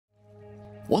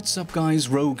What's up guys,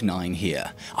 Rogue9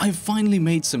 here. I've finally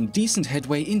made some decent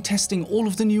headway in testing all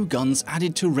of the new guns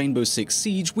added to Rainbow Six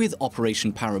Siege with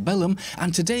Operation Para Bellum,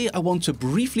 and today I want to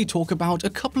briefly talk about a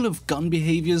couple of gun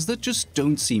behaviors that just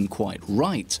don't seem quite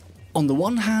right. On the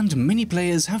one hand, many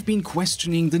players have been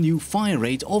questioning the new fire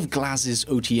rate of Glaz's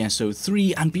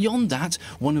OTS-03, and beyond that,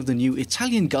 one of the new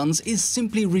Italian guns is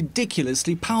simply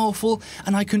ridiculously powerful,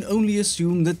 and I can only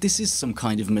assume that this is some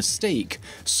kind of mistake.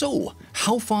 So,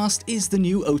 how fast is the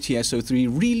new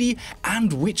OTS-03 really,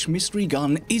 and which mystery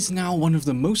gun is now one of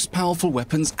the most powerful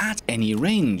weapons at any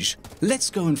range? Let's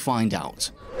go and find out.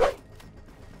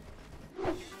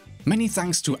 Many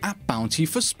thanks to App Bounty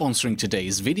for sponsoring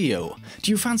today's video.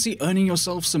 Do you fancy earning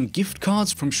yourself some gift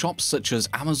cards from shops such as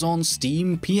Amazon,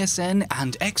 Steam, PSN,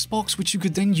 and Xbox, which you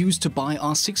could then use to buy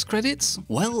R6 credits?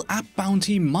 Well, App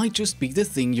Bounty might just be the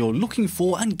thing you're looking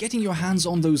for, and getting your hands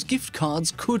on those gift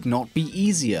cards could not be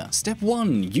easier. Step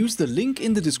 1. Use the link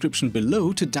in the description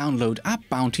below to download App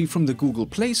Bounty from the Google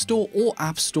Play Store or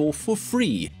App Store for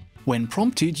free. When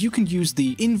prompted, you can use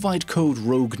the invite code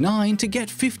Rogue9 to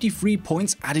get 50 free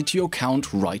points added to your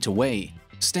account right away.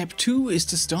 Step 2 is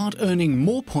to start earning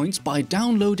more points by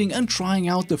downloading and trying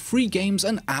out the free games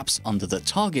and apps under the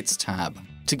Targets tab.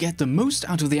 To get the most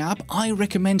out of the app, I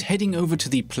recommend heading over to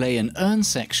the Play and Earn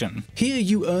section. Here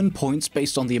you earn points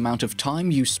based on the amount of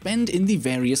time you spend in the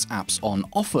various apps on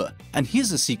offer. And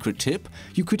here's a secret tip: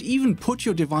 you could even put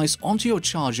your device onto your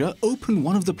charger, open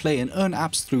one of the Play and Earn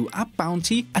apps through App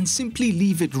Bounty, and simply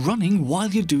leave it running while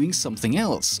you're doing something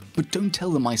else. But don't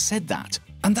tell them I said that.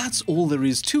 And that's all there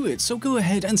is to it, so go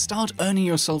ahead and start earning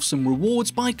yourself some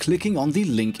rewards by clicking on the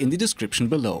link in the description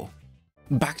below.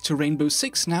 Back to Rainbow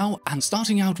Six now, and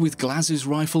starting out with Glaz's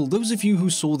rifle, those of you who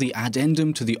saw the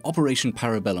addendum to the Operation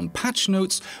Para Bellum patch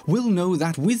notes will know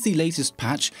that with the latest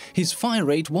patch, his fire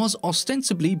rate was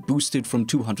ostensibly boosted from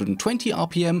 220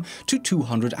 RPM to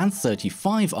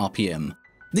 235 RPM.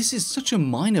 This is such a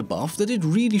minor buff that it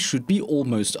really should be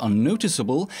almost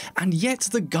unnoticeable, and yet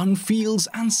the gun feels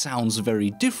and sounds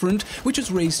very different, which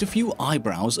has raised a few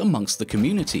eyebrows amongst the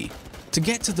community. To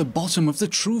get to the bottom of the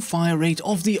true fire rate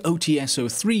of the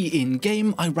OTS-03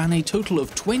 in-game, I ran a total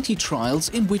of 20 trials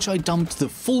in which I dumped the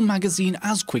full magazine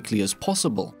as quickly as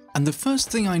possible. And the first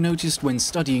thing I noticed when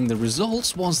studying the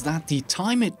results was that the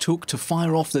time it took to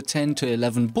fire off the 10 to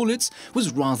 11 bullets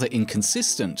was rather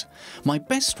inconsistent. My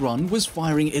best run was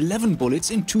firing 11 bullets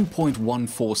in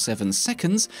 2.147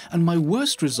 seconds, and my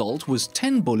worst result was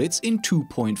 10 bullets in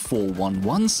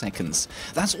 2.411 seconds.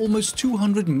 That's almost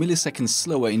 200 milliseconds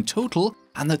slower in total,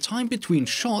 and the time between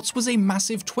shots was a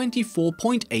massive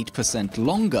 24.8%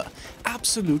 longer.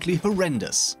 Absolutely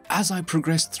horrendous. As I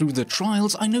progressed through the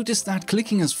trials, I noticed that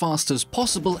clicking as fast as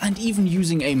possible and even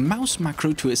using a mouse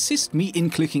macro to assist me in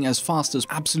clicking as fast as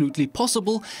absolutely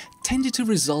possible tended to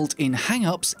result in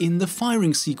hang-ups in the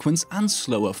firing sequence and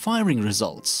slower firing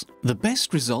results. The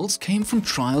best results came from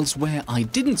trials where I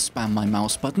didn't spam my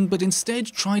mouse button but instead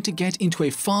tried to get into a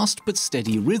fast but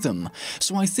steady rhythm.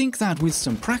 So I think that with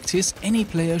some practice, any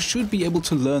player should be able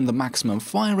to learn the maximum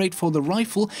fire rate for the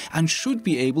rifle and should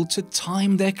be able to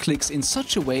time their clicks in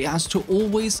such a way as to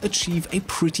always achieve a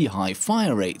pretty high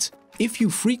fire rate. If you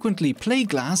frequently play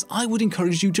Glaz, I would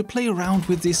encourage you to play around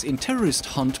with this in Terrorist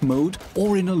Hunt mode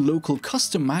or in a local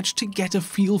custom match to get a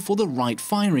feel for the right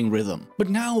firing rhythm. But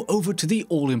now over to the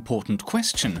all-important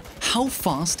question: how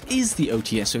fast is the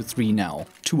OTS-03 now?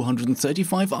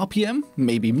 235 RPM?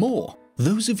 Maybe more?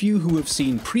 Those of you who have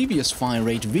seen previous fire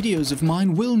rate videos of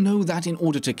mine will know that in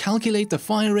order to calculate the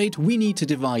fire rate, we need to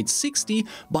divide 60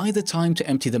 by the time to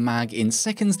empty the mag in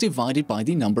seconds divided by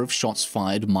the number of shots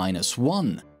fired minus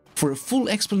 1. For a full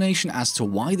explanation as to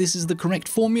why this is the correct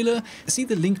formula, see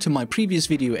the link to my previous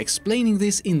video explaining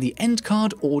this in the end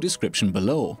card or description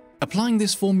below. Applying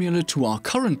this formula to our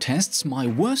current tests, my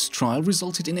worst trial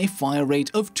resulted in a fire rate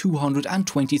of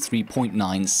 223.97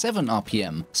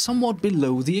 RPM, somewhat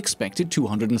below the expected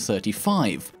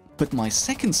 235. But my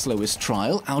second slowest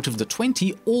trial out of the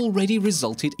 20 already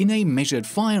resulted in a measured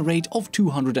fire rate of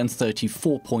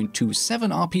 234.27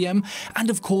 RPM, and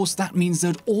of course that means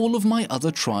that all of my other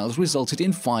trials resulted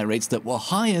in fire rates that were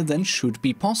higher than should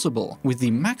be possible, with the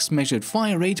max measured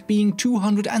fire rate being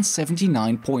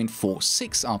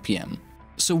 279.46 RPM.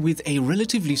 So with a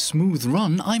relatively smooth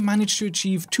run, I managed to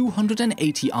achieve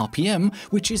 280 RPM,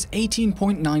 which is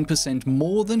 18.9%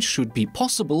 more than should be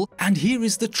possible, and here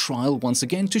is the trial once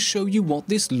again to show you what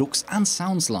this looks and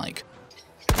sounds like.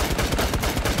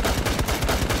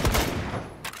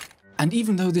 And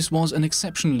even though this was an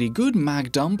exceptionally good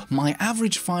mag dump, my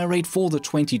average fire rate for the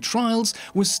 20 trials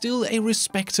was still a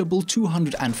respectable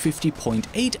 250.8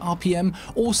 RPM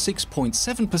or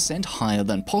 6.7% higher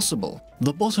than possible.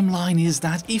 The bottom line is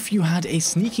that if you had a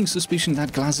sneaking suspicion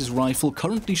that Glaz's rifle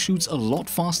currently shoots a lot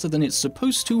faster than it's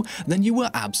supposed to, then you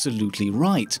were absolutely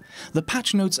right. The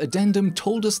patch notes addendum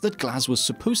told us that Glaz was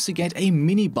supposed to get a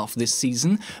mini buff this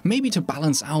season, maybe to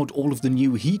balance out all of the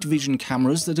new heat vision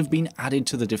cameras that have been added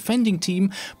to the defending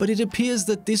team, but it appears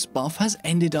that this buff has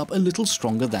ended up a little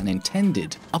stronger than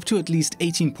intended, up to at least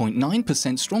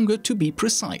 18.9% stronger to be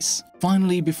precise.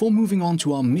 Finally, before moving on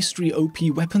to our mystery OP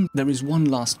weapon, there is one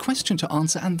last question to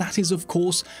answer, and that is, of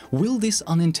course, will this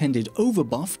unintended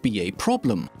overbuff be a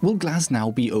problem? Will Glaz now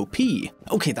be OP?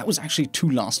 Okay, that was actually two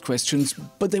last questions,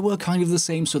 but they were kind of the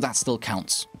same, so that still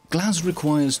counts. Glaz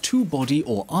requires 2 body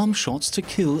or arm shots to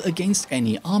kill against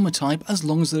any armor type as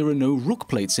long as there are no rook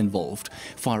plates involved.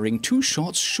 Firing 2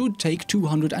 shots should take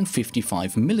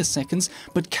 255 milliseconds,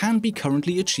 but can be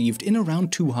currently achieved in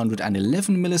around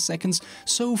 211 milliseconds,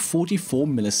 so 44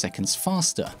 milliseconds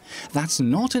faster. That's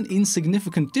not an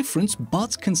insignificant difference,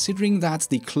 but considering that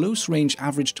the close range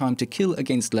average time to kill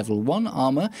against level 1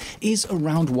 armor is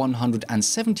around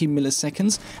 170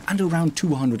 milliseconds and around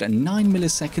 209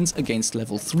 milliseconds against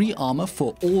level 3 armor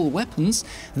for all weapons,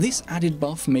 this added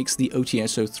buff makes the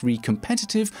OTS-03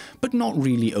 competitive, but not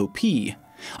really OP.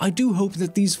 I do hope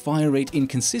that these fire rate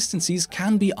inconsistencies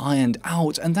can be ironed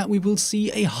out and that we will see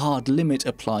a hard limit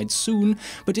applied soon,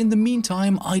 but in the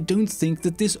meantime, I don't think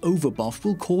that this overbuff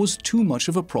will cause too much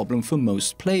of a problem for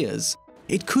most players.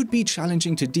 It could be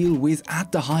challenging to deal with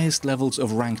at the highest levels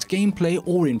of ranked gameplay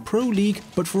or in Pro League,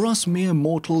 but for us mere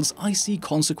mortals, I see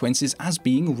consequences as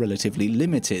being relatively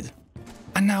limited.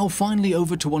 And now finally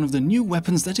over to one of the new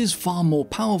weapons that is far more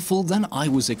powerful than I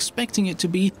was expecting it to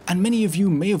be, and many of you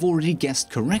may have already guessed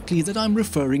correctly that I'm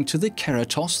referring to the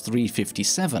Keratos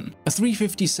 357. A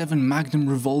 357 Magnum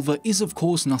revolver is of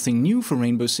course nothing new for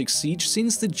Rainbow Six Siege,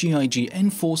 since the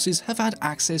GIGN forces have had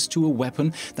access to a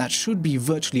weapon that should be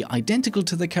virtually identical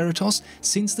to the Keratos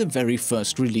since the very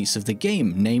first release of the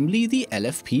game, namely the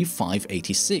LFP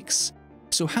 586.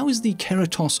 So how is the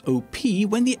Keratos OP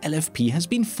when the LFP has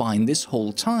been fine this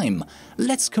whole time?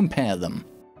 Let's compare them.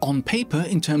 On paper,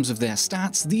 in terms of their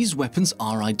stats, these weapons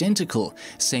are identical.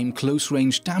 Same close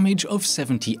range damage of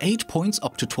 78 points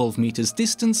up to 12 meters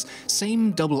distance,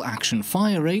 same double action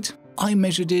fire rate, I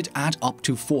measured it at up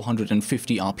to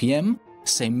 450 RPM,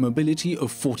 same mobility of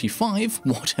 45,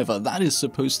 whatever that is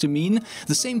supposed to mean,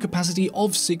 the same capacity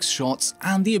of 6 shots,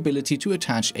 and the ability to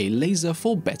attach a laser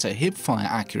for better hipfire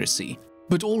accuracy.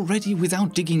 But already,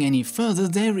 without digging any further,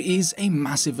 there is a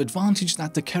massive advantage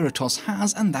that the Keratos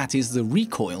has, and that is the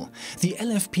recoil. The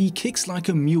LFP kicks like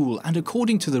a mule, and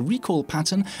according to the recoil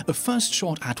pattern, a first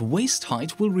shot at waist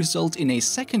height will result in a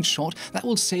second shot that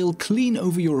will sail clean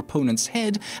over your opponent's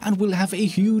head and will have a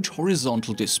huge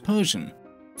horizontal dispersion.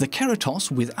 The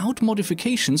Keratos, without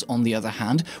modifications on the other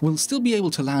hand, will still be able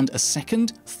to land a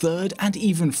second, third and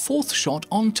even fourth shot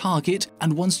on target,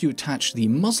 and once you attach the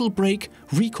muzzle brake,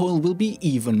 recoil will be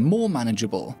even more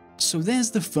manageable. So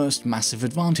there's the first massive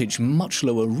advantage. Much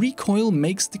lower recoil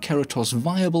makes the Keratos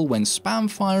viable when spam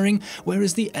firing,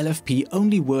 whereas the LFP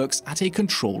only works at a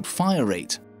controlled fire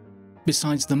rate.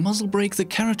 Besides the muzzle brake, the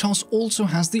Keratos also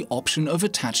has the option of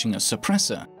attaching a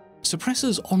suppressor.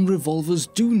 Suppressors on revolvers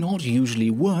do not usually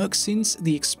work, since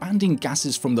the expanding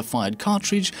gases from the fired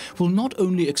cartridge will not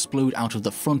only explode out of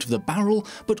the front of the barrel,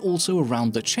 but also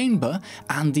around the chamber,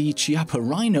 and the Chiappa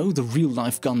Rhino, the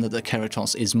real-life gun that the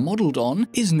Keratos is modeled on,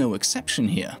 is no exception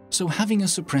here. So having a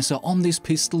suppressor on this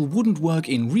pistol wouldn't work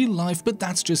in real life, but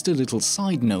that's just a little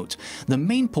side note. The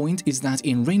main point is that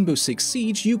in Rainbow Six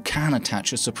Siege you can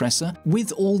attach a suppressor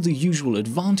with all the usual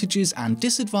advantages and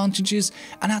disadvantages,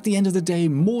 and at the end of the day,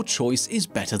 more choice is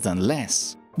better than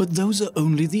less. But those are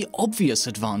only the obvious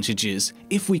advantages.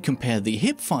 If we compare the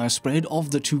hipfire spread of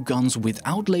the two guns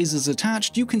without lasers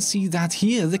attached, you can see that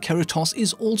here the Keratos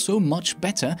is also much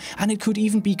better, and it could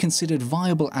even be considered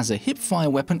viable as a hipfire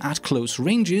weapon at close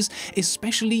ranges,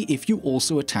 especially if you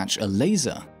also attach a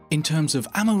laser. In terms of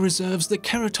ammo reserves, the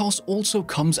Keratos also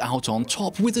comes out on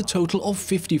top with a total of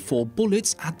 54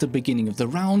 bullets at the beginning of the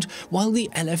round, while the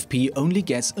LFP only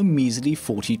gets a measly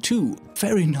 42.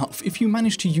 Fair enough, if you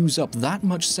manage to use up that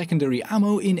much secondary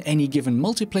ammo in any given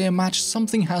multiplayer match,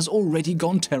 something has already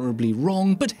gone terribly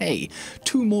wrong, but hey,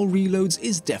 2 more reloads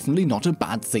is definitely not a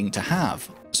bad thing to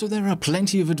have. So there are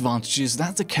plenty of advantages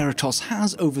that the Keratos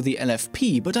has over the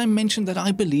LFP, but I mentioned that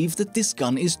I believe that this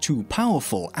gun is too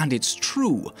powerful, and it's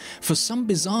true. For some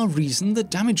bizarre reason, the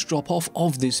damage drop-off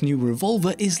of this new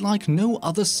revolver is like no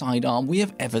other sidearm we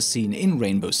have ever seen in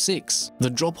Rainbow Six. The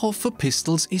drop-off for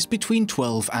pistols is between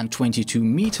 12 and 22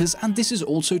 meters, and this is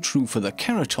also true for the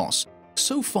Keratos.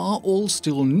 So far, all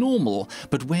still normal,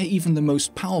 but where even the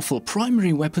most powerful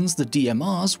primary weapons, the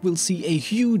DMRs, will see a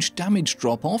huge damage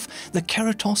drop-off, the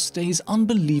Keratos stays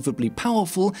unbelievably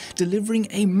powerful, delivering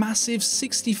a massive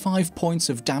 65 points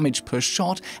of damage per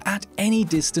shot at any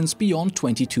distance beyond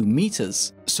 22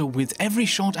 meters. So with every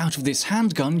shot out of this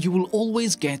handgun, you will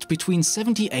always get between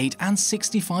 78 and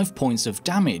 65 points of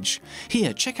damage.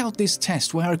 Here, check out this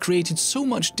test where I created so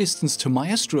much distance to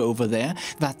Maestro over there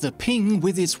that the ping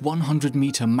with its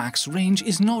 100-meter max range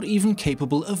is not even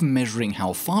capable of measuring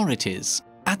how far it is.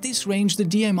 At this range, the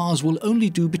DMRs will only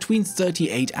do between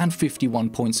 38 and 51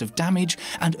 points of damage,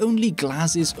 and only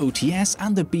Glaz's OTS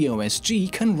and the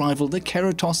BOSG can rival the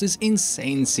Keratos'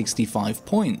 insane 65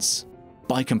 points.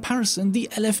 By comparison, the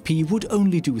LFP would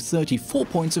only do 34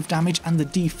 points of damage and the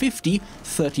D50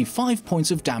 35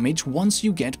 points of damage once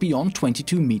you get beyond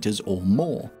 22 meters or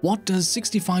more. What does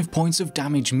 65 points of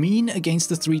damage mean against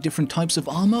the 3 different types of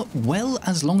armor? Well,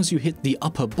 as long as you hit the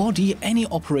upper body, any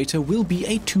operator will be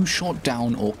a 2-shot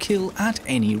down or kill at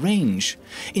any range.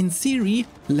 In theory,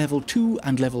 level 2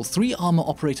 and level 3 armor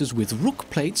operators with rook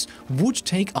plates would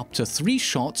take up to 3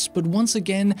 shots, but once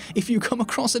again, if you come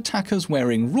across attackers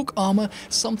wearing rook armor,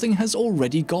 something has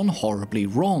already gone horribly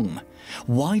wrong.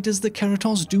 Why does the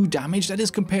Keratos do damage that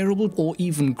is comparable or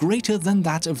even greater than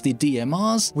that of the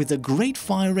DMRs, with a great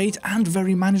fire rate and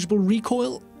very manageable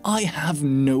recoil? I have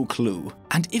no clue.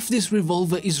 And if this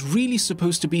revolver is really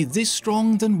supposed to be this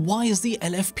strong, then why is the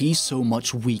LFP so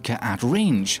much weaker at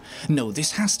range? No,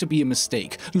 this has to be a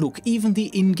mistake. Look, even the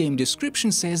in-game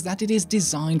description says that it is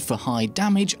designed for high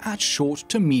damage at short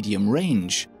to medium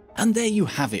range. And there you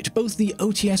have it, both the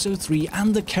OTS-03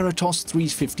 and the Keratos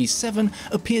 357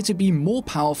 appear to be more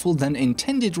powerful than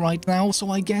intended right now,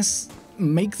 so I guess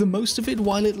make the most of it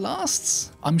while it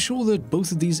lasts? I'm sure that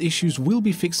both of these issues will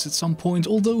be fixed at some point,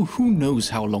 although who knows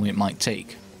how long it might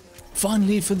take.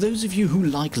 Finally, for those of you who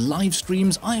like live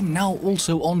streams, I am now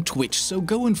also on Twitch, so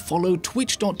go and follow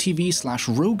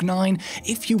twitch.tv/rogue9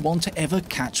 if you want to ever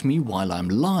catch me while I'm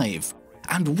live.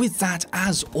 And with that,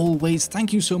 as always,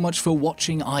 thank you so much for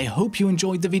watching. I hope you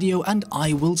enjoyed the video, and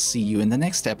I will see you in the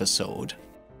next episode.